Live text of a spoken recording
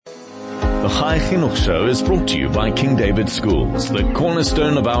The Chai Chinuch Show is brought to you by King David Schools, the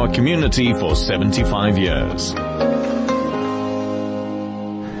cornerstone of our community for 75 years.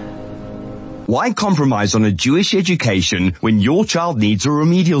 Why compromise on a Jewish education when your child needs a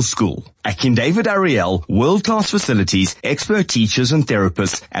remedial school? At King David Ariel, world-class facilities, expert teachers and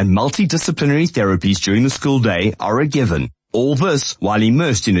therapists, and multidisciplinary therapies during the school day are a given. All this, while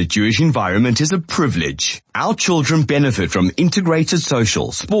immersed in a Jewish environment, is a privilege. Our children benefit from integrated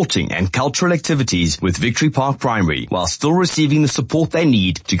social, sporting, and cultural activities with Victory Park Primary, while still receiving the support they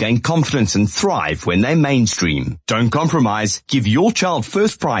need to gain confidence and thrive when they mainstream. Don't compromise. Give your child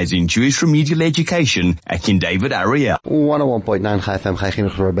first prize in Jewish remedial education at King David Ariel. 101.9 Chai FM, Chai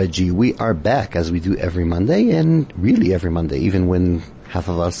Chinuch by G. We are back as we do every Monday, and really every Monday, even when half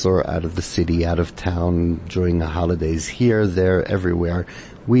of us are out of the city, out of town during the holidays, here, there, everywhere.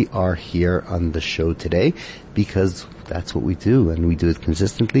 We are here on the show today because that's what we do, and we do it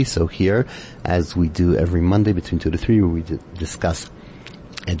consistently. So here, as we do every Monday between 2 to 3, where we discuss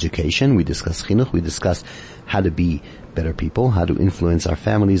education, we discuss chinuch, we discuss how to be better people, how to influence our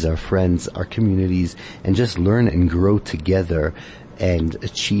families, our friends, our communities, and just learn and grow together and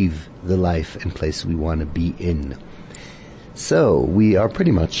achieve the life and place we want to be in. So we are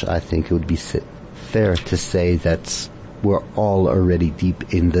pretty much, I think it would be fair to say that we're all already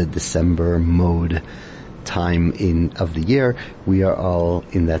deep in the December mode time of the year. We are all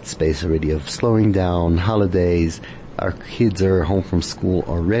in that space already of slowing down, holidays. Our kids are home from school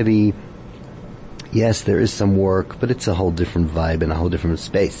already. Yes, there is some work, but it's a whole different vibe and a whole different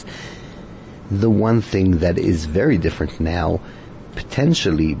space. The one thing that is very different now,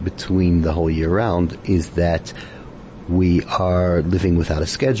 potentially between the whole year round, is that we are living without a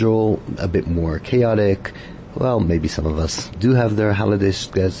schedule, a bit more chaotic. Well, maybe some of us do have their holidays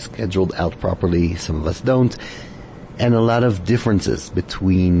scheduled out properly, some of us don't. And a lot of differences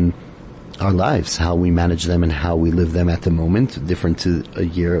between our lives, how we manage them and how we live them at the moment, different to a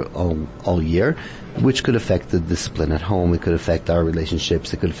year, all year, which could affect the discipline at home. It could affect our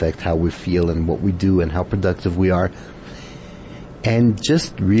relationships. It could affect how we feel and what we do and how productive we are. And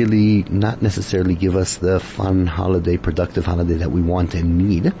just really not necessarily give us the fun holiday, productive holiday that we want and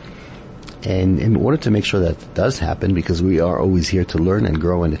need. And in order to make sure that does happen, because we are always here to learn and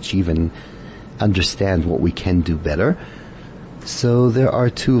grow and achieve and understand what we can do better. So there are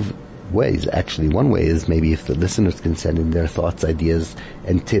two ways, actually. One way is maybe if the listeners can send in their thoughts, ideas,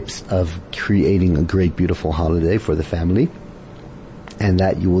 and tips of creating a great, beautiful holiday for the family. And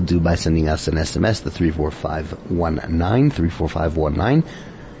that you will do by sending us an SMS, the 34519,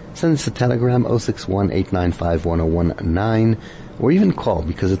 Send us a telegram, 061-895-1019, or even call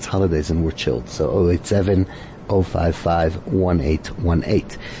because it's holidays and we're chilled. So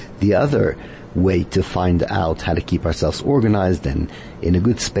 087-055-1818. The other way to find out how to keep ourselves organized and in a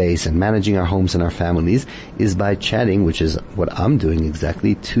good space and managing our homes and our families is by chatting, which is what I'm doing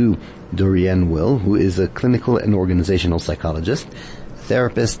exactly, to Dorianne Weil, who is a clinical and organizational psychologist,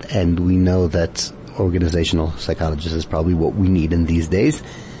 therapist, and we know that organizational psychologist is probably what we need in these days.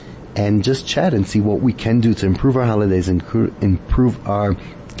 And just chat and see what we can do to improve our holidays and improve our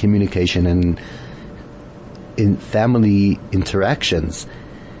communication and in family interactions.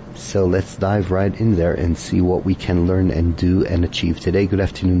 So let's dive right in there and see what we can learn and do and achieve today. Good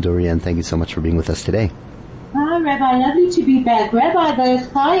afternoon, Dorianne. Thank you so much for being with us today. Hi, Rabbi. Lovely to be back. Rabbi, the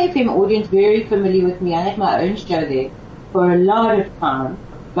Chai FM audience very familiar with me. I had my own show there for a lot of time,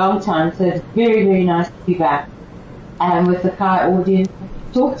 long time, so it's very, very nice to be back with the Chai audience to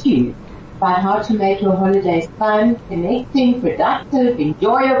talk to you about how to make your holidays fun, connecting, productive,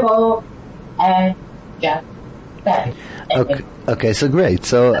 enjoyable, and just fabulous. Okay, so great.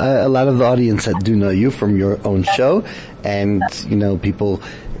 So a lot of the audience that do know you from your own show, and people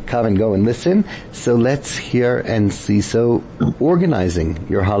come and go and listen. So let's hear and see. So organizing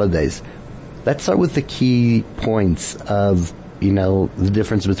your holidays. Let's start with the key points of, the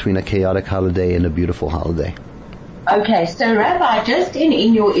difference between a chaotic holiday and a beautiful holiday. Okay, so Rabbi, just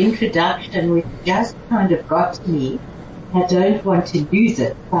in your introduction, which just kind of got to me, I don't want to lose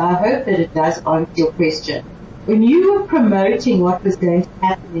it, so I hope that it does answer your question. When you were promoting what was going to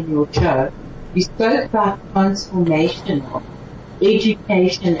happen in your show, you spoke about transformational,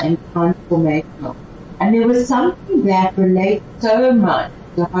 education and transformational. And there was something that relates so much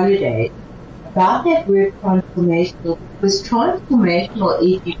to the holidays about that word transformational, because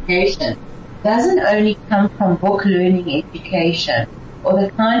transformational education doesn't only come from book learning education or the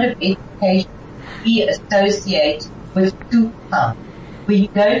kind of education we associate with school time, where you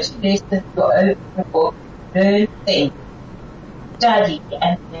go to lessons, you open a book, learn things, study,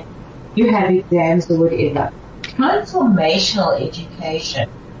 and then you have exams or whatever. Transformational education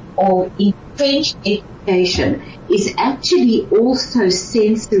of entrenched education is actually also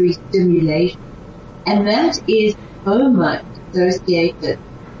sensory stimulation, and that is so much associated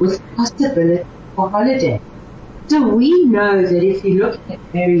with possibility for holiday. So we know that if you look at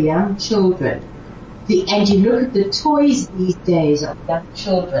very young children, and you look at the toys these days of young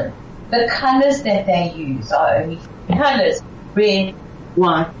children, the colors that they use are only colors, red,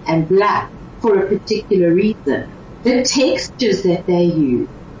 white, and black, for a particular reason. The textures that they use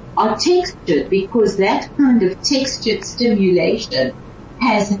are textured because that kind of textured stimulation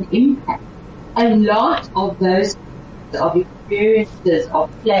has an impact. A lot of those of experiences of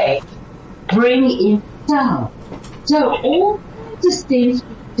play bring in sound. So all the sensory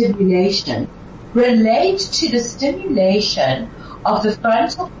stimulation relates to the stimulation of the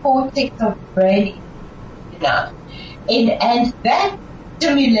frontal cortex of the brain enough. And that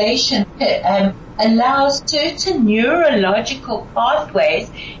stimulation allows certain neurological pathways,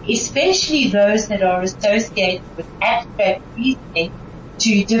 especially those that are associated with abstract reasoning,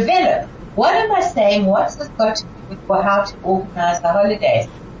 to develop. What am I saying? What's this got to do with how to organize the holidays?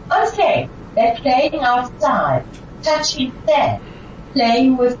 I'm saying that playing outside, touching sand,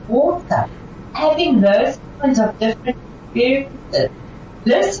 playing with water, having those kinds of different experiences,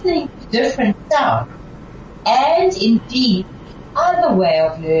 listening to different sounds, and indeed other way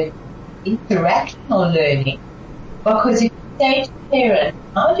of learning, interactional learning, because if you say to parents,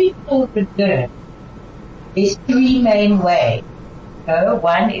 how do children learn? There's three main ways.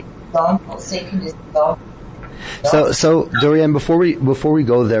 One is example, second is example. So Dorianne, before we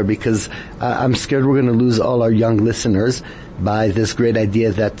go there, because I'm scared we're going to lose all our young listeners by this great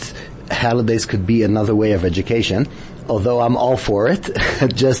idea that holidays could be another way of education, although I'm all for it.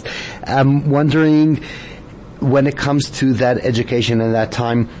 Just, I'm wondering, when it comes to that education and that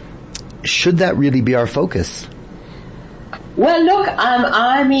time, should that really be our focus? Well, look,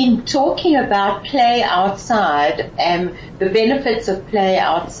 I mean, talking about play outside, the benefits of play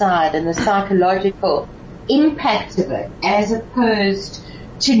outside and the psychological impact of it, as opposed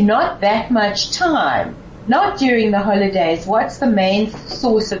to not that much time, not during the holidays. What's the main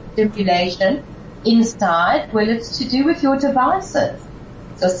source of stimulation inside? Well, it's to do with your devices.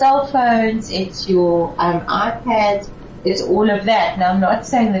 So cell phones, it's your iPads, it's all of that. Now, I'm not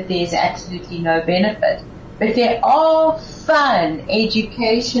saying that there's absolutely no benefit, but there are fun,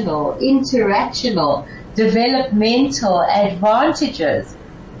 educational, interactional, developmental advantages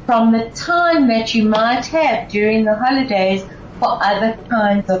from the time that you might have during the holidays for other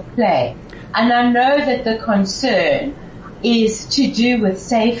kinds of play. And I know that the concern is to do with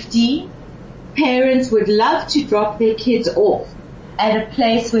safety. Parents would love to drop their kids off at a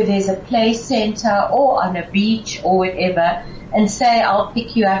place where there's a play center or on a beach or whatever and say, I'll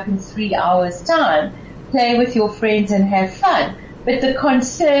pick you up in 3 hours time, play with your friends and have fun. But the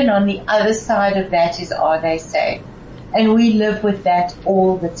concern on the other side of that is, are they safe? And we live with that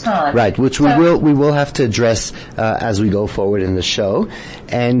all the time. Right, which we will have to address as we go forward in the show,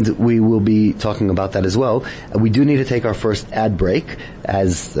 and we will be talking about that as well. We do need to take our first ad break,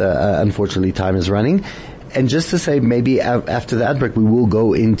 as unfortunately time is running. And just to say, maybe after the ad break, we will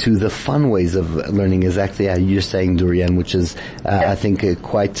go into the fun ways of learning, exactly how you're saying, Dorianne, which is, I think,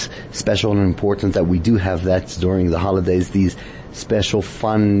 quite special and important that we do have that during the holidays, these special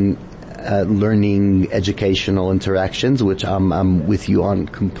fun learning, educational interactions, which I'm with you on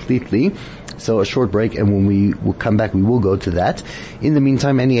completely. So a short break, and when we will come back, we will go to that. In the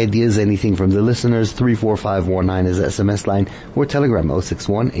meantime, any ideas, anything from the listeners, 34519 is the SMS line, or Telegram,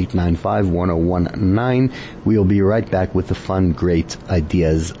 061-895-1019. We'll be right back with the fun, great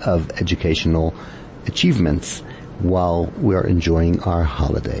ideas of educational achievements while we're enjoying our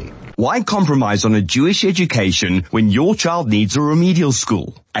holiday. Why compromise on a Jewish education when your child needs a remedial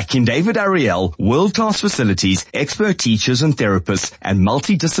school? At King David Ariel, world-class facilities, expert teachers and therapists, and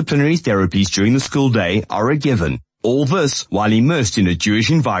multidisciplinary therapies during the school day are a given. All this, while immersed in a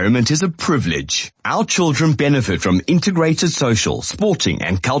Jewish environment, is a privilege. Our children benefit from integrated social, sporting,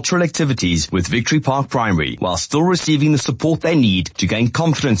 and cultural activities with Victory Park Primary, while still receiving the support they need to gain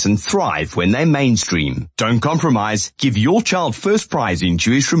confidence and thrive when they mainstream. Don't compromise. Give your child first prize in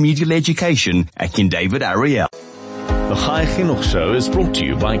Jewish remedial education at King David Ariel. The Chai Chinuch Show is brought to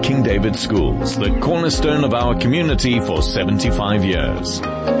you by King David Schools, the cornerstone of our community for 75 years.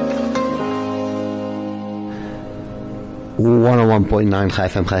 101.9 Chai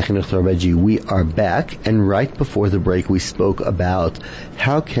FM, Chai Chinuch Torah. We are back, and right before the break we spoke about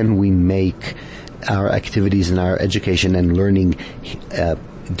how can we make our activities and our education and learning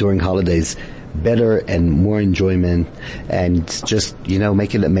during holidays better and more enjoyment, and just,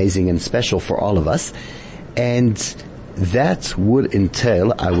 make it amazing and special for all of us. And that would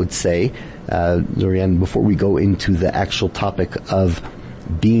entail, I would say, Dorianne, before we go into the actual topic of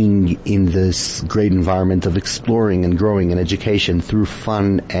being in this great environment of exploring and growing in education through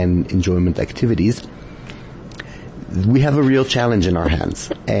fun and enjoyment activities, we have a real challenge in our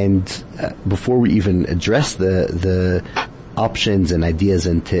hands. And before we even address the options and ideas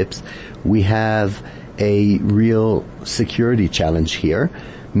and tips, we have a real security challenge here,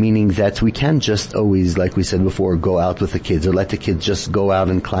 meaning that we can't just always, like we said before, go out with the kids or let the kids just go out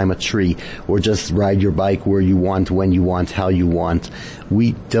and climb a tree or just ride your bike where you want, when you want, how you want.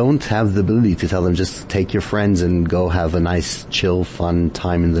 We don't have the ability to tell them just take your friends and go have a nice, chill, fun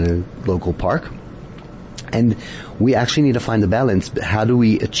time in the local park. And we actually need to find a balance. How do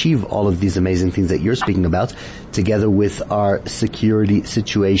we achieve all of these amazing things that you're speaking about together with our security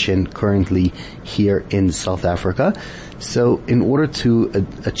situation currently here in South Africa? So in order to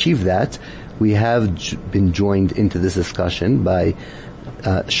achieve that, we have been joined into this discussion by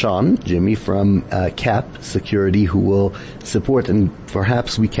Jammy from CAP Security, who will support, and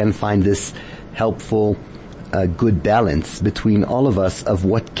perhaps we can find this helpful good balance between all of us of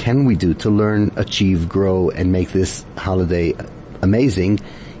what can we do to learn, achieve, grow, and make this holiday amazing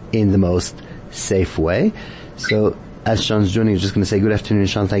in the most safe way. So as Sean's joining, I'm just going to say good afternoon,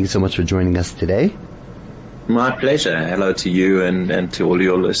 Sean. Thank you so much for joining us today. My pleasure. Hello to you and to all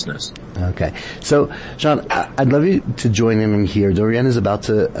your listeners. Okay. So, Sean, I'd love you to join in here. Dorianne is about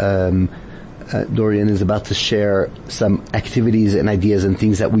to share some activities and ideas and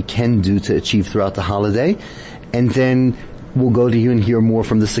things that we can do to achieve throughout the holiday. And then we'll go to you and hear more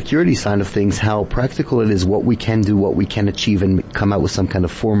from the security side of things, how practical it is, what we can do, what we can achieve, and come out with some kind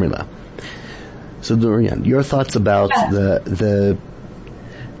of formula. So, Dorianne, your thoughts about the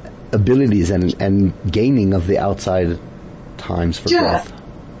abilities and gaining of the outside times for growth.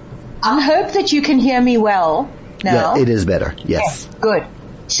 I hope that you can hear me well now. Yeah, it is better. Yes. Okay, good.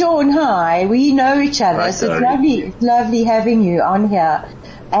 Sean, hi. We know each other, Hi, so it's lovely having you on here.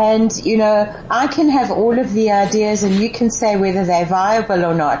 And, I can have all of the ideas and you can say whether they're viable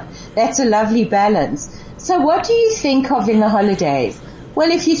or not. That's a lovely balance. So what do you think of in the holidays?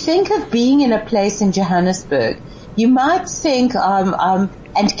 Well, if you think of being in a place in Johannesburg, you might think,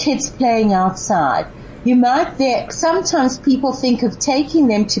 and kids playing outside. Sometimes people think of taking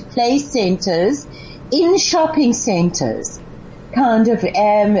them to play centers in shopping centers.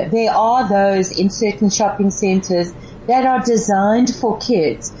 There are those in certain shopping centers that are designed for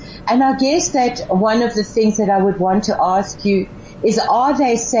kids. And I guess that one of the things that I would want to ask you is, are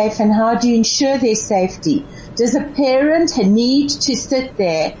they safe and how do you ensure their safety? Does a parent need to sit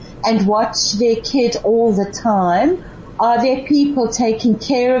there and watch their kid all the time? Are there people taking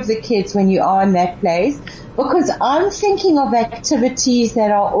care of the kids when you are in that place? Because I'm thinking of activities that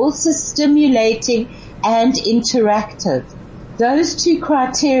are also stimulating and interactive. Those two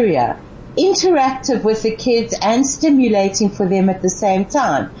criteria, interactive with the kids and stimulating for them at the same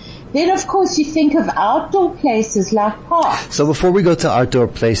time. Then, of course, you think of outdoor places like parks. So before we go to outdoor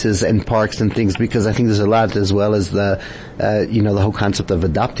places and parks and things, because I think there's a lot as well as the whole concept of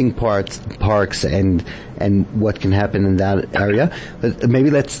adopting parks and what can happen in that area. But maybe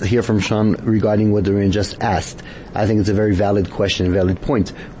let's hear from Sean regarding what Dorianne just asked. I think it's a very valid question, a valid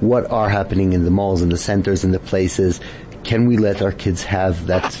point. What are happening in the malls, in the centers, in the places? Can we let our kids have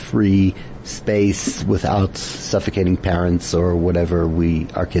that free space without suffocating parents or whatever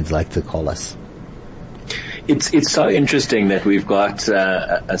our kids like to call us? It's so interesting that we've got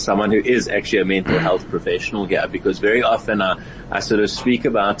someone who is actually a mental health professional here, because very often I sort of speak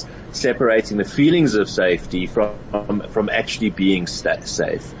about separating the feelings of safety from actually being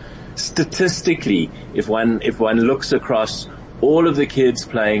safe. Statistically, if one looks across all of the kids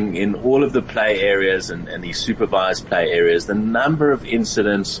playing in all of the play areas and these supervised play areas, the number of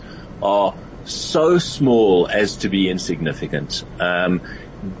incidents are so small as to be insignificant.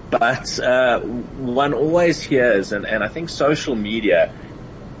 But one always hears, and I think social media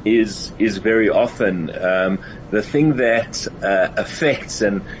is very often the thing that affects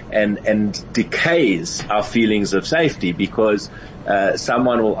and decays our feelings of safety, because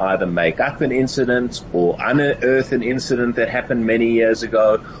someone will either make up an incident or unearth an incident that happened many years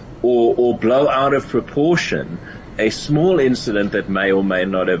ago, or blow out of proportion a small incident that may or may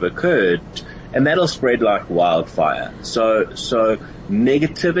not have occurred, and that'll spread like wildfire. So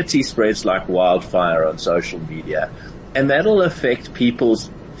negativity spreads like wildfire on social media, and that'll affect people's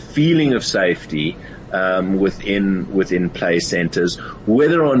feeling of safety within play centers,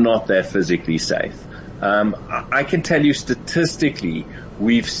 whether or not they're physically safe. I can tell you statistically,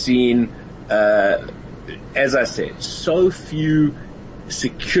 we've seen, as I said, so few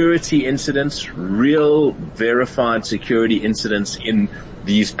security incidents, real verified security incidents in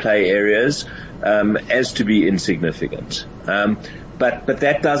these play areas, as to be insignificant. But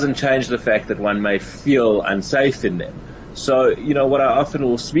that doesn't change the fact that one may feel unsafe in them. So, what I often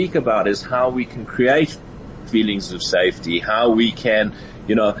will speak about is how we can create feelings of safety, how we can,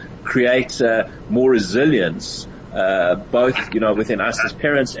 create more resilience, both, within us as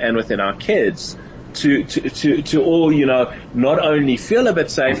parents and within our kids, to all, not only feel a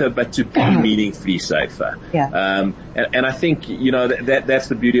bit safer, but to be meaningfully safer. Yeah. And I think, that's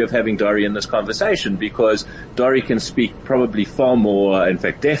the beauty of having Dori in this conversation, because Dori can speak probably far more, in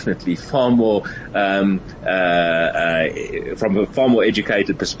fact, definitely far more, from a far more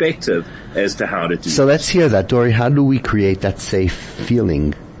educated perspective as to how to do. So let's hear that, Dori. How do we create that safe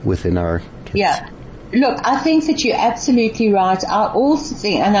feeling within our kids? Yeah. Look, I think that you're absolutely right. I also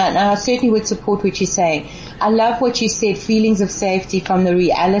think, and I certainly would support what you're saying. I love what you said, feelings of safety from the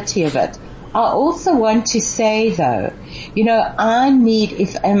reality of it. I also want to say though, I need,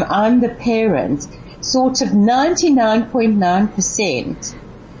 if I'm the parent, sort of 99.9%,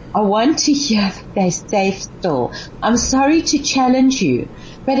 I want to hear that they're safe still. I'm sorry to challenge you,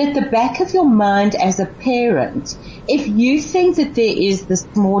 but at the back of your mind as a parent, if you think that there is the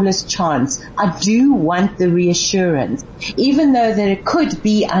smallest chance, I do want the reassurance, even though that it could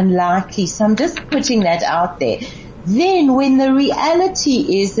be unlikely. So I'm just putting that out there. Then when the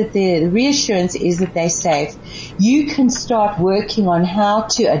reality is that the reassurance is that they're safe, you can start working on how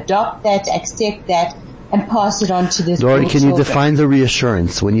to adopt that, accept that, and pass it on to the Dori, can you children. define the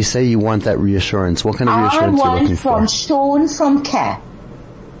reassurance? When you say you want that reassurance, what kind of reassurance are you looking for? I want from Sean from CAP,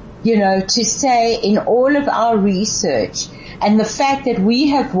 to say in all of our research and the fact that we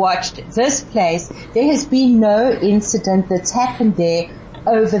have watched this place, there has been no incident that's happened there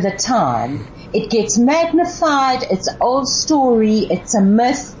over the time. It gets magnified, it's an old story, it's a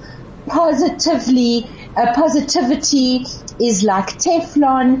myth. Positivity is like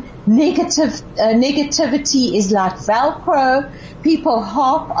Teflon, negativity is like Velcro. People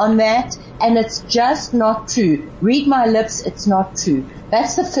harp on that, and it's just not true. Read my lips, it's not true.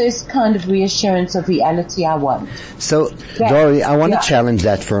 That's the first kind of reassurance of reality I want. So, Dori, I want to challenge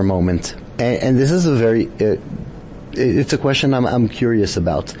that for a moment. And this is it's a question I'm curious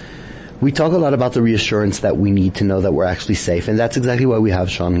about. We talk a lot about the reassurance that we need to know that we're actually safe, and that's exactly why we have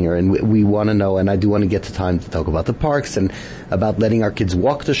Sean here, and we want to know, and I do want to get to time to talk about the parks and about letting our kids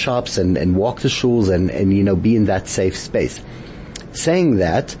walk to shops and walk to schools and be in that safe space. Saying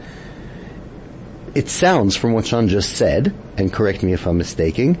that, it sounds from what Sean just said, and correct me if I'm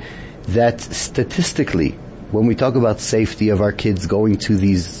mistaken, that statistically, when we talk about safety of our kids going to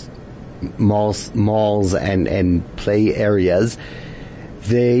these malls and play areas,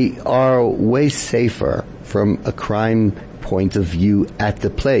 they are way safer from a crime point of view at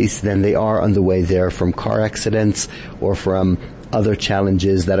the place than they are on the way there from car accidents or from other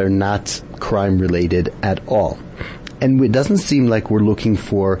challenges that are not crime related at all. And it doesn't seem like we're looking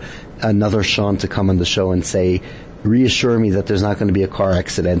for another Sean to come on the show and say, reassure me that there's not going to be a car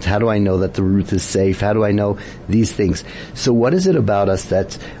accident. How do I know that the route is safe? How do I know these things? So what is it about us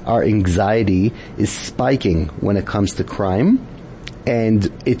that our anxiety is spiking when it comes to crime,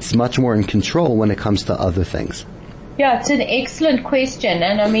 and it's much more in control when it comes to other things? Yeah, it's an excellent question.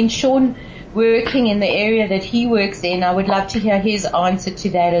 And Sean, working in the area that he works in, I would love to hear his answer to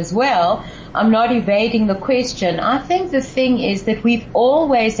that as well. I'm not evading the question. I think the thing is that we've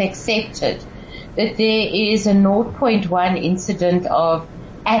always accepted that there is a 0.1 incident of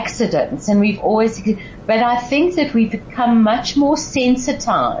accidents, and but I think that we've become much more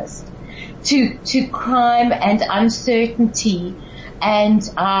sensitized to crime and uncertainty, and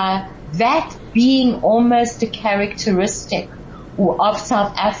that being almost a characteristic of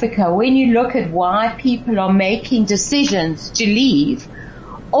South Africa. When you look at why people are making decisions to leave,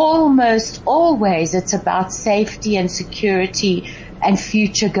 almost always it's about safety and security and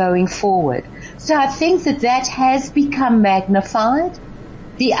future going forward. So I think that has become magnified.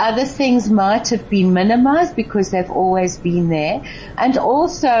 The other things might have been minimized because they've always been there. And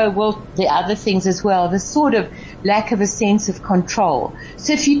also, the other things as well, the sort of lack of a sense of control.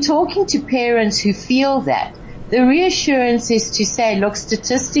 So if you're talking to parents who feel that, the reassurance is to say, look,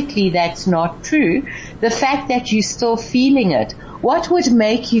 statistically that's not true. The fact that you're still feeling it, what would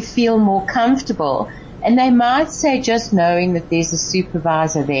make you feel more comfortable? And they might say just knowing that there's a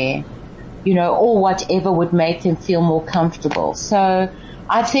supervisor there, or whatever would make them feel more comfortable. So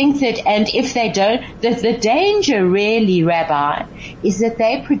I think that, and if they don't, the danger really, Rabbi, is that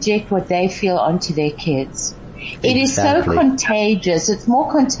they project what they feel onto their kids. It is so contagious. It's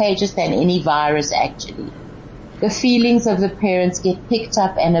more contagious than any virus, actually. the feelings of the parents get picked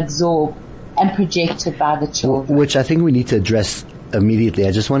up and absorbed and projected by the children. Which I think we need to address immediately.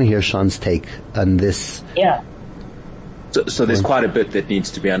 I just want to hear Sean's take on this. Yeah. So there's quite a bit that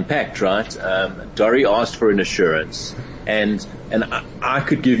needs to be unpacked, right? Dori asked for an assurance, and I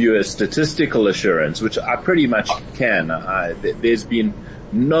could give you a statistical assurance, which I pretty much can. There's been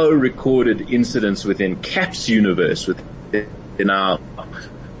no recorded incidents within CAP's universe, within our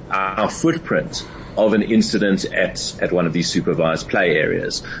footprint of an incident at one of these supervised play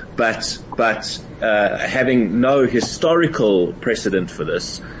areas. But having no historical precedent for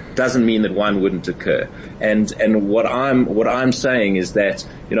this doesn't mean that one wouldn't occur. And what I'm saying is that,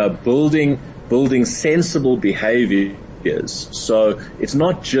 building sensible behaviors. So it's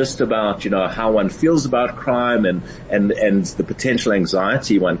not just about, how one feels about crime and the potential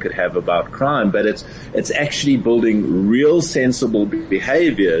anxiety one could have about crime, but it's actually building real sensible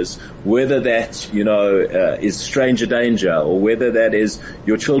behaviors, whether that, is stranger danger or whether that is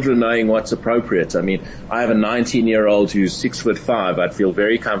your children knowing what's appropriate. I mean, I have a 19-year-old who's 6'5". I'd feel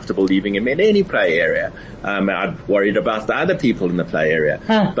very comfortable leaving him in any play area. I'd worried about the other people in the play area.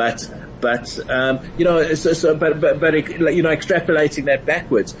 Extrapolating that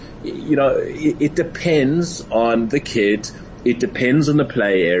backwards, it depends on the kid, it depends on the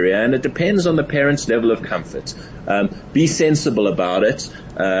play area, and it depends on the parent's level of comfort. Be sensible about it.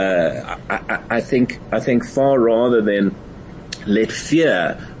 I think far rather than let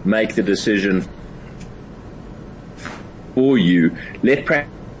fear make the decision for you, let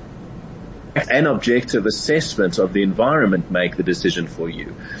an objective assessment of the environment make the decision for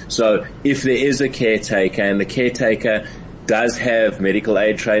you. So if there is a caretaker and the caretaker does have medical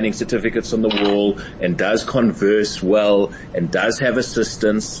aid training certificates on the wall and does converse well and does have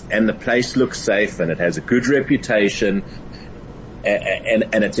assistance and the place looks safe and it has a good reputation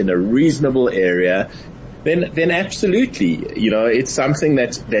and it's in a reasonable area, then absolutely, it's something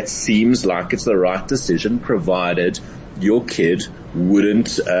that seems like it's the right decision, provided your kid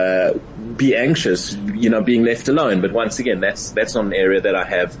wouldn't be anxious, being left alone. But once again, that's not an area that I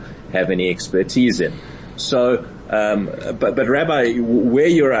have any expertise in. So, but Rabbi, where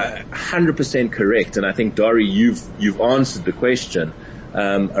you're 100% correct, and I think Dori, you've answered the question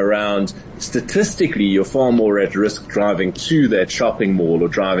around statistically, you're far more at risk driving to that shopping mall or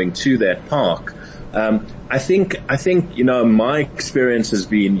driving to that park. I think, my experience has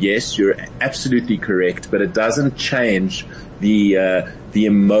been, yes, you're absolutely correct, but it doesn't change the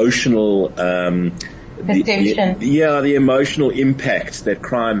emotional, the emotional impact that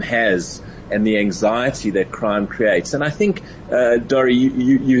crime has and the anxiety that crime creates. And I think, Dori,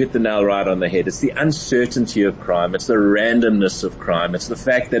 you hit the nail right on the head. It's the uncertainty of crime. It's the randomness of crime. It's the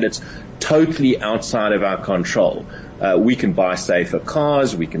fact that it's totally outside of our control. We can buy safer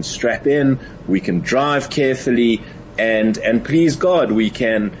cars, we can strap in, we can drive carefully, and please God, we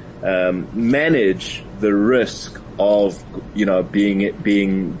can manage the risk of,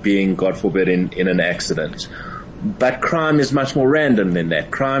 being, God forbid, in an accident. But crime is much more random than that.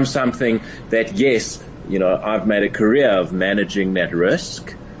 Crime's something that, yes, I've made a career of managing that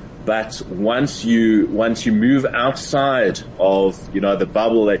risk. But once you move outside of, the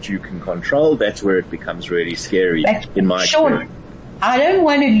bubble that you can control, that's where it becomes really scary, in my experience. I don't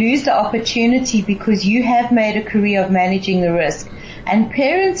want to lose the opportunity, because you have made a career of managing the risk, and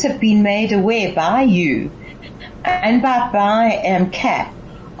parents have been made aware by you and by CAP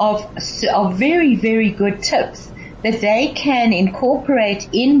of very, very good tips that they can incorporate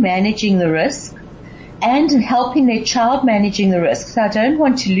in managing the risk and helping their child managing the risk. So I don't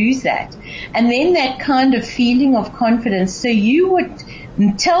want to lose that. And then that kind of feeling of confidence. So you would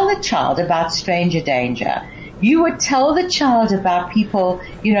tell the child about stranger danger. You would tell the child about people,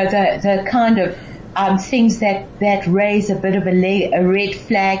 the kind of things that raise a bit of a red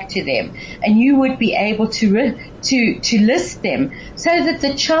flag to them, and you would be able to list them so that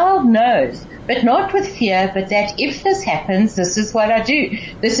the child knows, but not with fear, but that if this happens, this is what I do.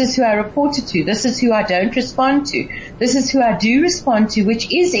 This is who I report it to. This is who I don't respond to. This is who I do respond to,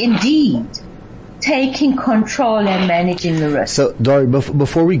 which is indeed taking control and managing the risk. So, Dori,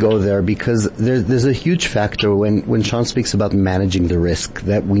 before we go there, because there's a huge factor when Sean speaks about managing the risk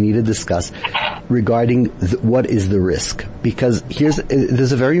that we need to discuss regarding what is the risk. Because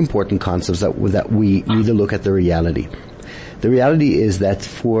there's a very important concept that we need to look at the reality. The reality is that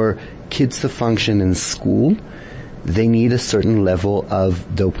for kids to function in school, they need a certain level of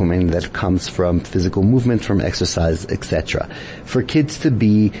dopamine that comes from physical movement, from exercise, etc. For kids to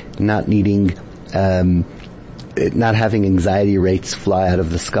be not needing not having anxiety rates fly out of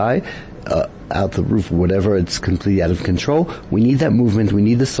the sky, out the roof, whatever, it's completely out of control. We need that movement. We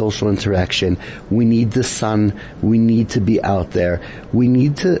need the social interaction. We need the sun. We need to be out there. We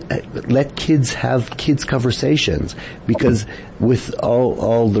need to let kids have kids conversations, because with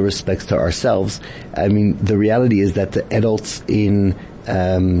all the respects to ourselves, I mean, the reality is that the adults in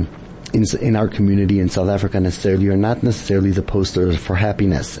our community in South Africa necessarily are not necessarily the posters for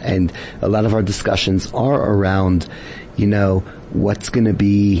happiness. And a lot of our discussions are around, what's going to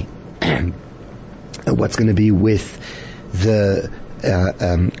be with the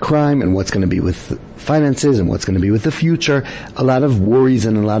crime, and what's going to be with finances, and what's going to be with the future. A lot of worries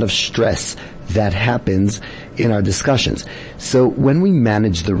and a lot of stress that happens in our discussions. So when we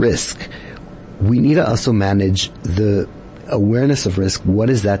manage the risk, we need to also manage the awareness of risk. What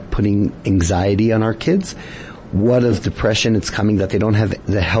is that putting anxiety on our kids? What of depression it's coming, that they don't have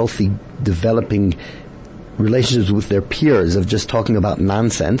the healthy developing relationships with their peers of just talking about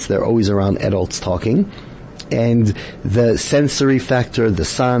nonsense. They're always around adults talking. And the sensory factor, the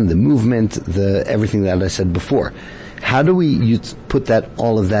sun, the movement, everything that I said before. How do we put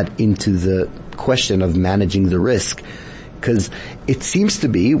all of that into the question of managing the risk? Because it seems to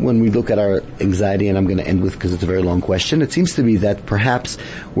be, when we look at our anxiety, and I'm going to end with, because it's a very long question, it seems to be that perhaps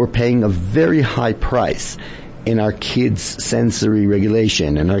we're paying a very high price in our kids' sensory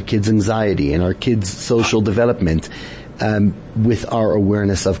regulation, and our kids' anxiety, and our kids' social development, with our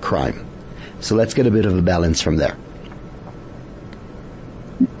awareness of crime. So let's get a bit of a balance from there.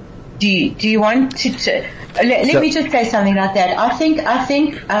 Do you want to let me just say something like that. I think,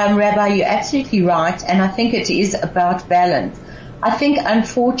 Rabbi, you're absolutely right, and I think it is about balance. I think,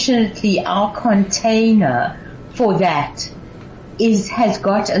 unfortunately, our container for that has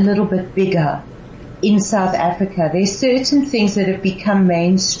got a little bit bigger in South Africa. There's certain things that have become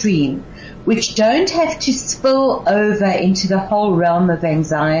mainstream, which don't have to spill over into the whole realm of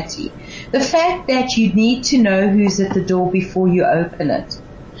anxiety. The fact that you need to know who's at the door before you open it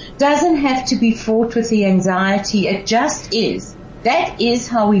doesn't have to be fraught with the anxiety. It just is. That is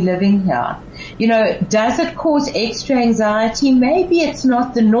how we're living here. Does it cause extra anxiety? Maybe it's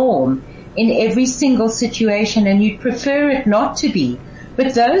not the norm in every single situation, and you'd prefer it not to be.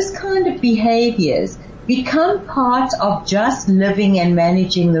 But those kind of behaviors become part of just living and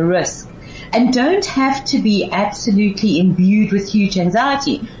managing the risk, and don't have to be absolutely imbued with huge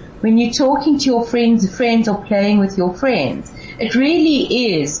anxiety. When you're talking to your friends or playing with your friends, it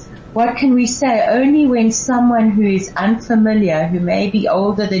really is, what can we say, only when someone who is unfamiliar, who may be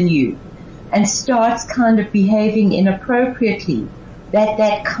older than you, and starts kind of behaving inappropriately,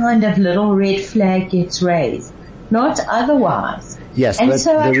 that kind of little red flag gets raised. Not otherwise. Yes, and but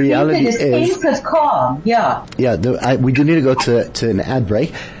so the reality is, sense of calm. Yeah. Yeah, we do need to go to an ad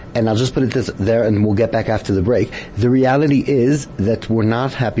break. And I'll just put it there, and we'll get back after the break. The reality is that we're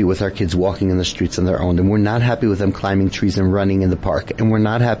not happy with our kids walking in the streets on their own, and we're not happy with them climbing trees and running in the park, and we're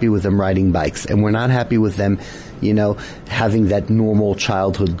not happy with them riding bikes, and we're not happy with them, having that normal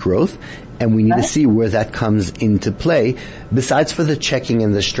childhood growth. And we need to see where that comes into play. Besides for the checking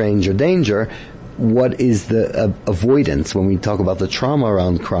and the stranger danger, what is the avoidance when we talk about the trauma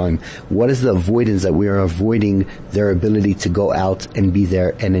around crime? What is the avoidance that we are avoiding their ability to go out and be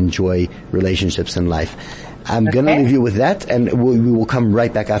there and enjoy relationships in life? I'm going to leave you with that, and we will come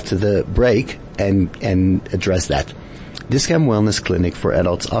right back after the break and address that. Discam Wellness Clinic for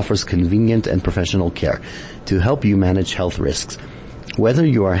Adults offers convenient and professional care to help you manage health risks. Whether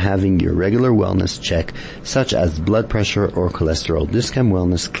you are having your regular wellness check, such as blood pressure or cholesterol, Discam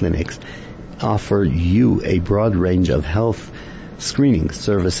Wellness Clinics offer you a broad range of health screening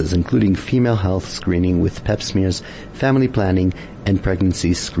services, including female health screening with pap smears, family planning, and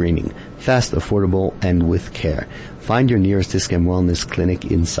pregnancy screening. Fast, affordable, and with care. Find your nearest Discam Wellness Clinic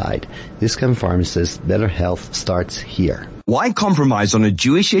inside. Discam Pharmacist, better health starts here. Why compromise on a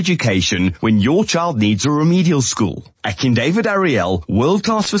Jewish education when your child needs a remedial school? At King David Ariel,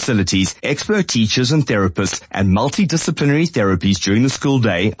 world-class facilities, expert teachers and therapists, and multidisciplinary therapies during the school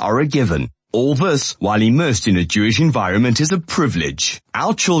day are a given. All this, while immersed in a Jewish environment, is a privilege.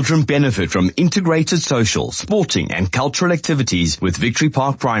 Our children benefit from integrated social, sporting, and cultural activities with Victory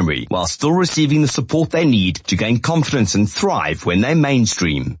Park Primary, while still receiving the support they need to gain confidence and thrive when they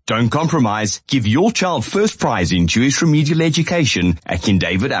mainstream. Don't compromise. Give your child first prize in Jewish remedial education at King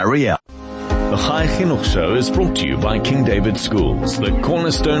David Ariel. The Chai Chinuch Show is brought to you by King David Schools, the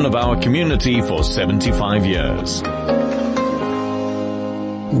cornerstone of our community for 75 years.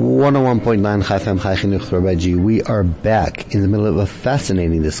 101.9 Chai FM Chai Chinuch Rabbi G. We are back in the middle of a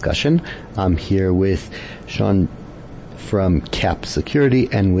fascinating discussion. I'm here with Sean from CAP Security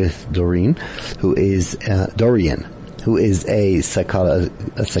and with Dorianne, who is Dorianne, who is a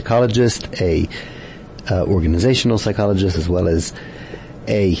psychologist, organizational psychologist, as well as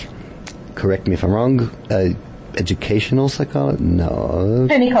correct me if I'm wrong, educational psychologist? No.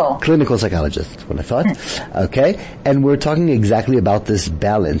 Clinical psychologist, what I thought. Okay. And we're talking exactly about this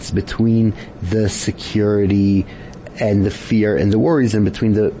balance between the security and the fear and the worries, and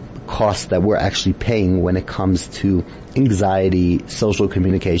between the costs that we're actually paying when it comes to anxiety, social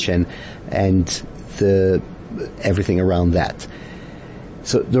communication, and everything around that.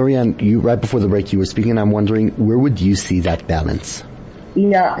 So, Dorianne, right before the break you were speaking, I'm wondering, where would you see that balance?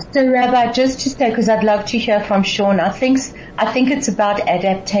 Yeah. So, Rabbi, just to say, because I'd love to hear from Sean, I think it's about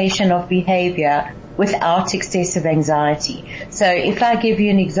adaptation of behavior without excessive anxiety. So, if I give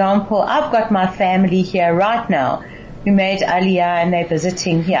you an example, I've got my family here right now who made Aliyah, and they're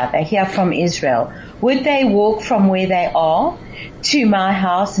visiting here. They're here from Israel. Would they walk from where they are to my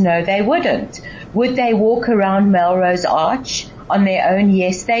house? No, they wouldn't. Would they walk around Melrose Arch on their own?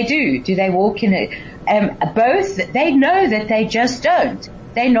 Yes, they do. Do they walk in it? Both, they know that they just don't.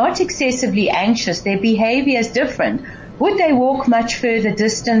 They're not excessively anxious. Their behavior is different. Would they walk much further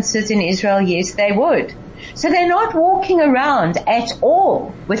distances in Israel? Yes, they would. So they're not walking around at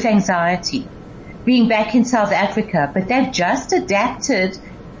all with anxiety, being back in South Africa, but they've just adapted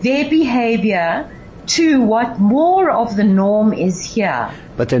their behavior to what more of the norm is here.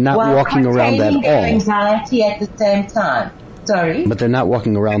 But they're not walking around at all. Anxiety at the same time. Sorry? But they're not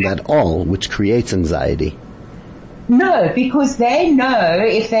walking around at all, which creates anxiety. No, because they know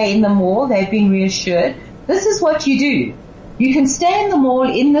if they're in the mall, they've been reassured. This is what you do. You can stay in the mall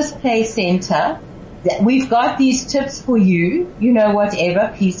in this play center. We've got these tips for you,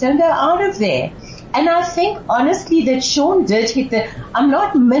 whatever, please don't go out of there. And I think honestly that Sean did hit I'm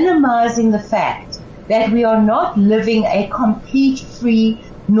not minimizing the fact that we are not living a complete free,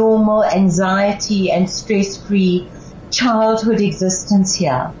 normal, anxiety and stress-free childhood existence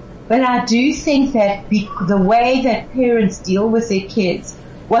here. But I do think that the way that parents deal with their kids,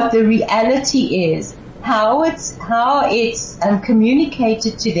 what the reality is, how it's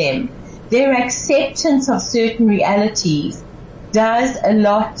communicated to them, their acceptance of certain realities does a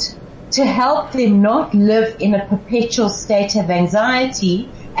lot to help them not live in a perpetual state of anxiety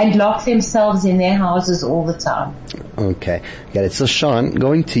and lock themselves in their houses all the time. Okay, got it. So Sean,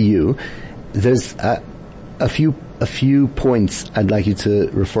 going to you, there's a few points I'd like you to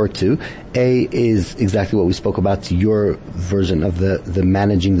refer to. A is exactly what we spoke about, your version of the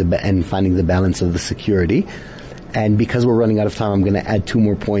managing and finding the balance of the security. And because we're running out of time, I'm going to add 2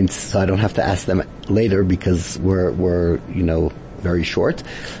 more points so I don't have to ask them later because we're very short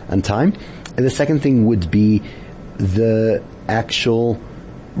on time. And the second thing would be the actual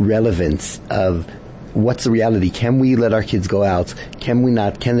relevance of what's the reality. Can we let our kids go out? Can we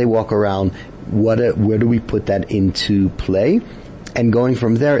not? Can they walk around? Where do we put that into play? And going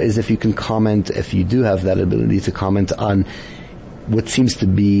from there is if you can comment, if you do have that ability to comment on what seems to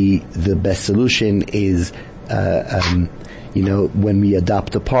be the best solution is when we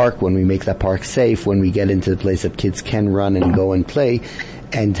adopt a park, when we make that park safe, when we get into the place that kids can run and go and play,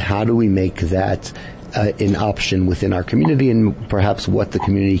 and how do we make that an option within our community, and perhaps what the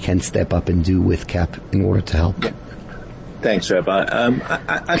community can step up and do with CAP in order to help. Thanks, Rabbi.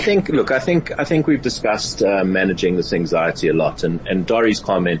 I think we've discussed managing this anxiety a lot, and Dori's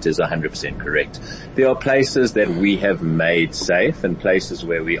comment is 100% correct. There are places that we have made safe, and places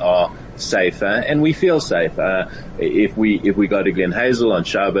where we are safer, and we feel safe. If we go to Glen Hazel on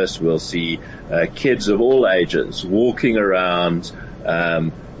Shabbos, we'll see kids of all ages walking around,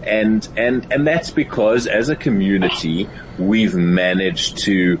 and that's because as a community we've managed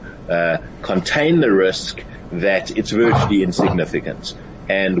to contain the risk that it's virtually insignificant,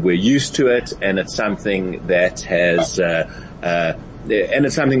 and we're used to it, and it's something that has and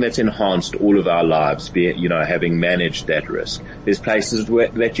it's something that's enhanced all of our lives, having managed that risk. There's places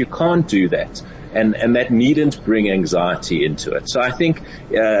that you can't do that, and that needn't bring anxiety into it. So I think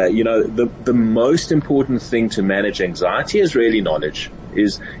the most important thing to manage anxiety is really knowledge,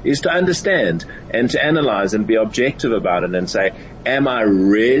 is to understand and to analyze and be objective about it and say, am I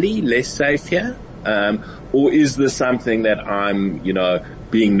really less safe here? Or is this something that I'm,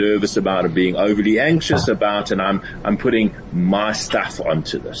 being nervous about or being overly anxious about, and I'm putting my stuff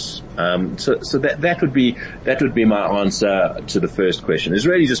onto this? So that would be my answer to the first question, is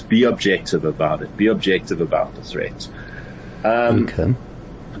really just be objective about it. Be objective about the threat. Okay.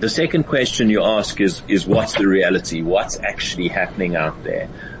 The second question you ask is what's the reality? What's actually happening out there?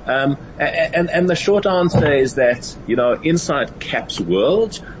 And the short answer is that, inside CAP's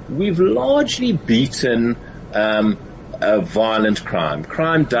world, we've largely beaten violent crime.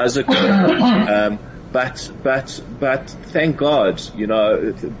 Crime does occur, But thank God,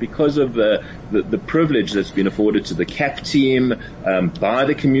 because of the privilege that's been afforded to the CAP team, by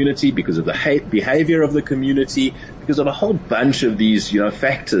the community, because of the behavior of the community, because of a whole bunch of these,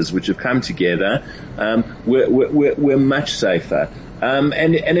 factors which have come together, we're much safer. And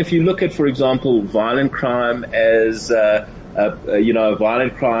if you look at, for example, violent crime as,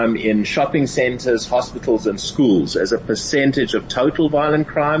 violent crime in shopping centers, hospitals and schools as a percentage of total violent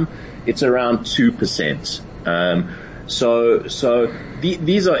crime, it's around 2%.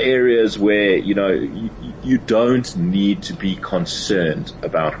 These are areas where, you don't need to be concerned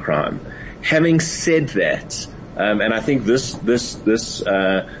about crime. Having said that, and I think this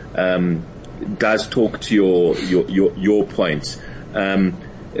does talk to your point.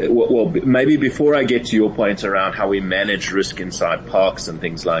 Well, maybe before I get to your point around how we manage risk inside parks and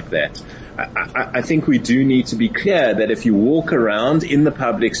things like that, I think we do need to be clear that if you walk around in the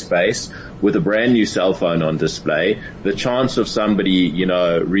public space with a brand new cell phone on display, the chance of somebody,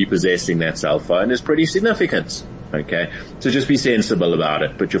 repossessing that cell phone is pretty significant. Okay. So just be sensible about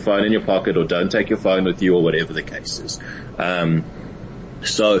it. Put your phone in your pocket or don't take your phone with you or whatever the case is.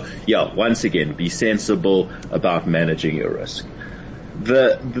 Once again, be sensible about managing your risk.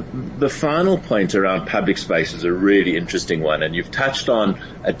 The final point around public space is a really interesting one, and you've touched on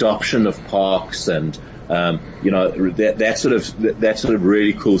adoption of parks and that sort of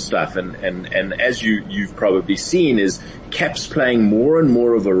really cool stuff. And as you've probably seen, is CAP's playing more and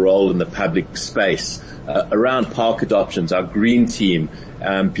more of a role in the public space around park adoptions. Our green team,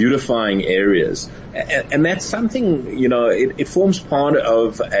 beautifying areas. And that's something, it forms part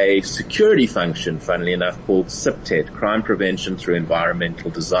of a security function, funnily enough, called CIPTED, Crime Prevention Through Environmental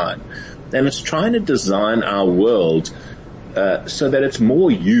Design. And it's trying to design our world so that it's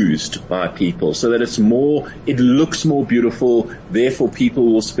more used by people, so that it looks more beautiful, therefore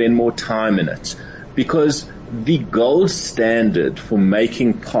people will spend more time in it. Because the gold standard for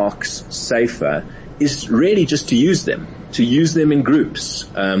making parks safer is really just to use them in groups.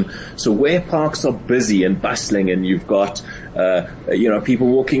 So where parks are busy and bustling and you've got, people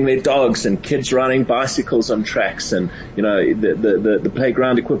walking their dogs and kids riding bicycles on tracks and, the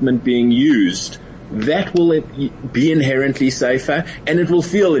playground equipment being used, that will be inherently safer and it will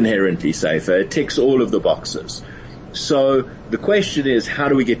feel inherently safer. It ticks all of the boxes. So the question is, how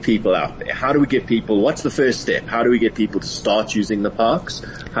do we get people out there? How do we get people, what's the first step? How do we get people to start using the parks?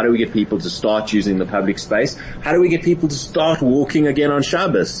 How do we get people to start using the public space? How do we get people to start walking again on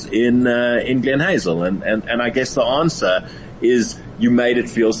Shabbos in Glen Hazel? And I guess the answer is you made it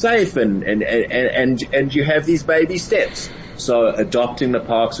feel safe and you have these baby steps. So adopting the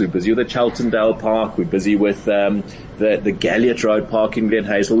parks, we're busy with the Cheltendale Park, we're busy with the Galliot Road Park in Glen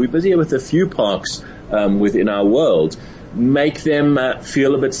Hazel, we're busy with a few parks within our world. Make them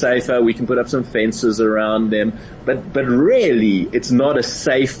feel a bit safer. We can put up some fences around them, but really, it's not a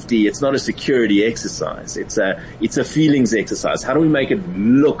safety, it's not a security exercise. It's a feelings exercise. How do we make it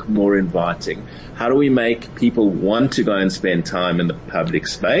look more inviting? How do we make people want to go and spend time in the public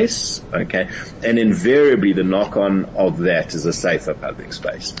space? Okay, and invariably, the knock-on of that is a safer public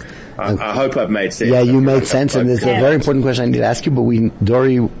space. I hope I've made sense. Yeah, you made sense, and there's a very important question I need to ask you, but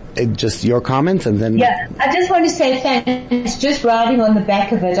Dori, just your comments and then... Yeah, I just want to say thanks. Just riding on the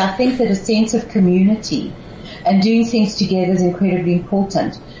back of it, I think that a sense of community and doing things together is incredibly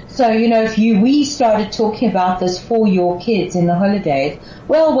important. So, if we started talking about this for your kids in the holidays,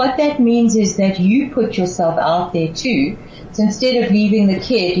 well, what that means is that you put yourself out there too. So instead of leaving the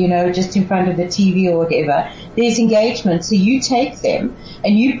kid, just in front of the TV or whatever, there's engagement. So you take them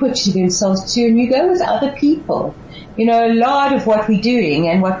and you put to themselves too, and you go with other people. A lot of what we're doing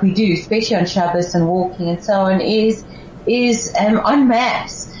and what we do, especially on Shabbos and walking and so on, is on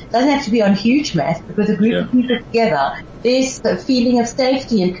mass. It doesn't have to be on huge mass, but with a group of people together, there's a feeling of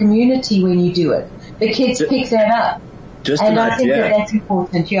safety and community when you do it. The kids pick that up. I think that's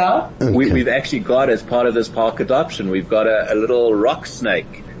important, yeah? Okay. We've actually got, as part of this park adoption, we've got a little rock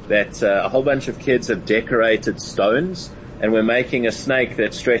snake that a whole bunch of kids have decorated stones, and we're making a snake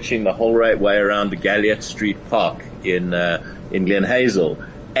that's stretching the whole way around the Galliot Street Park in Glen Hazel,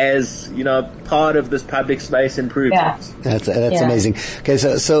 as part of this public space improvement. Yeah. That's amazing. Okay,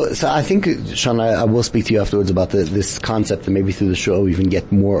 so I think, Sean, I will speak to you afterwards about this concept, and maybe through the show we even get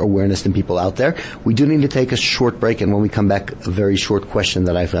more awareness than people out there. We do need to take a short break, and when we come back, a very short question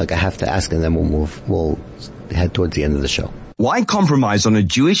that I feel like I have to ask, and then we'll head towards the end of the show. Why compromise on a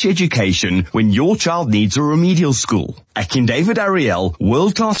Jewish education when your child needs a remedial school? At King David Ariel,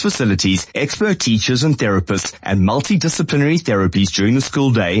 world-class facilities, expert teachers and therapists, and multidisciplinary therapies during the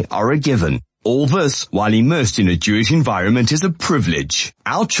school day are a given. All this, while immersed in a Jewish environment, is a privilege.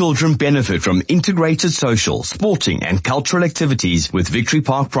 Our children benefit from integrated social, sporting and cultural activities with Victory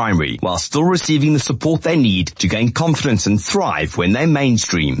Park Primary, while still receiving the support they need to gain confidence and thrive when they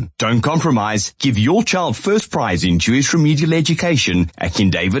mainstream. Don't compromise. Give your child first prize in Jewish remedial education at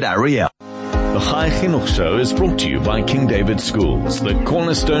King David Ariel. The Chai Chinuch Show is brought to you by King David Schools, the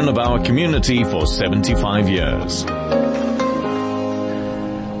cornerstone of our community for 75 years.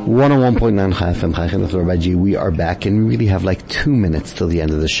 101.9 Chai FM, Chai Chinuch by G. We are back and we really have like 2 minutes till the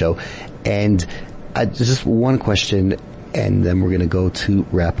end of the show. And just one question and then we're going to go to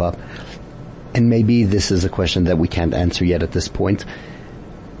wrap up. And maybe this is a question that we can't answer yet at this point.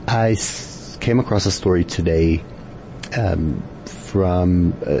 I came across a story today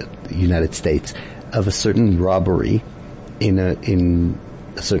from United States of a certain robbery in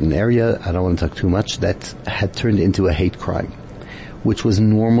a certain area, I don't want to talk too much, that had turned into a hate crime, which was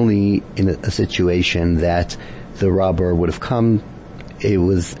normally in a situation that the robber would have come. It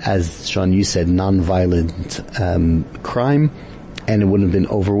was, as Sean, you said, non-violent crime, and it wouldn't have been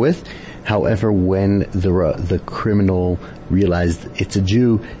over with. However, when the criminal realized it's a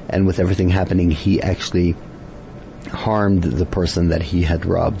Jew, and with everything happening, he actually harmed the person that he had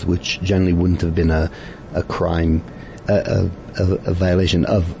robbed, which generally wouldn't have been a crime, a violation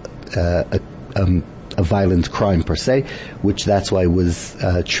of a violent crime per se, which that's why was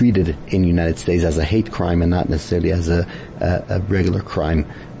treated in the United States as a hate crime and not necessarily as a regular crime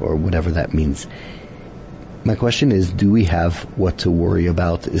or whatever that means. My question is, do we have what to worry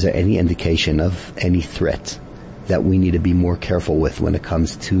about? Is there any indication of any threat that we need to be more careful with when it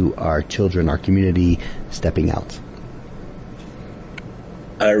comes to our children, our community stepping out?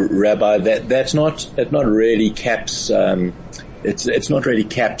 Rabbi, that's not really CAP's. It's not really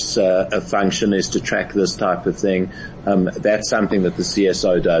CAP's a function is to track this type of thing. That's something that the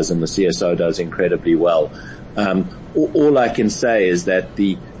CSO does, and the CSO does incredibly well. All I can say is that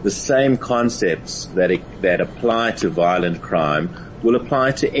the same concepts that apply to violent crime will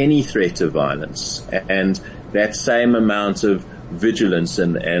apply to any threat of violence, and that same amount of vigilance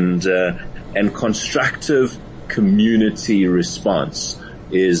and constructive community response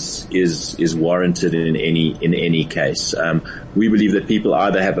is warranted in any case. We believe that people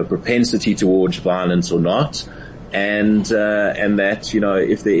either have a propensity towards violence or not, and that,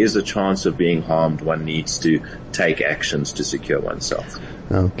 if there is a chance of being harmed, one needs to take actions to secure oneself.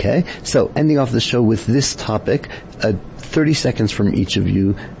 Okay. So ending off the show with this topic, 30 seconds from each of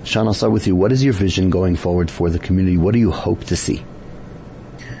you. Sean, I'll start with you. What is your vision going forward for the community? What do you hope to see?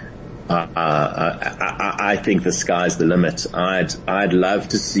 I think the sky's the limit. I'd love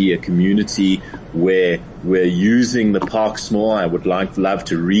to see a community where we're using the parks more. I would love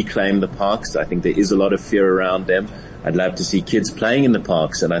to reclaim the parks. I think there is a lot of fear around them. I'd love to see kids playing in the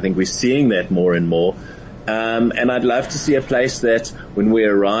parks, and I think we're seeing that more and more. And I'd love to see a place that when we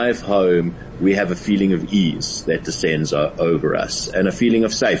arrive home, we have a feeling of ease that descends over us and a feeling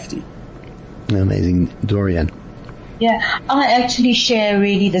of safety. Amazing. Dorianne. Yeah, I actually share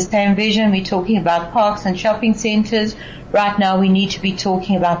really the same vision. We're talking about parks and shopping centers. Right now we need to be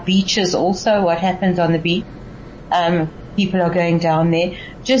talking about beaches also, what happens on the beach. People are going down there.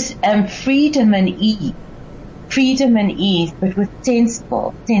 Just freedom and ease, but with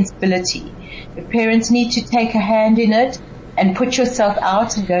sensibility. The parents need to take a hand in it and put yourself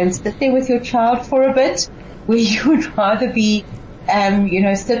out and go and sit there with your child for a bit, where you would rather be,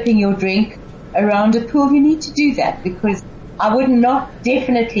 sipping your drink around a pool. You need to do that, because I would not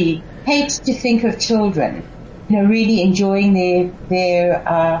definitely hate to think of children, really enjoying their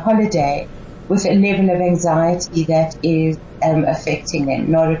holiday with a level of anxiety that is affecting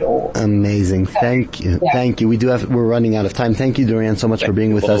them. Not at all. Amazing. Thank you. Yeah. Thank you. We're running out of time. Thank you, Dorianne, so much for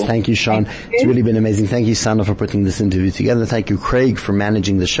being with us. Thank you, Sean. It's really been amazing. Thank you, Sana, for putting this interview together. Thank you, Craig, for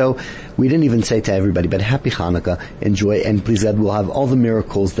managing the show. We didn't even say to everybody, but happy Hanukkah. Enjoy, and please God, we'll have all the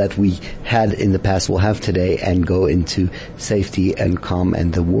miracles that we had in the past, we'll have today, and go into safety and calm,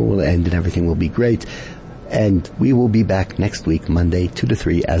 and the war will end and everything will be great. And we will be back next week, Monday, 2 to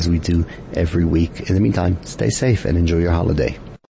 3, as we do every week. In the meantime, stay safe and enjoy your holiday.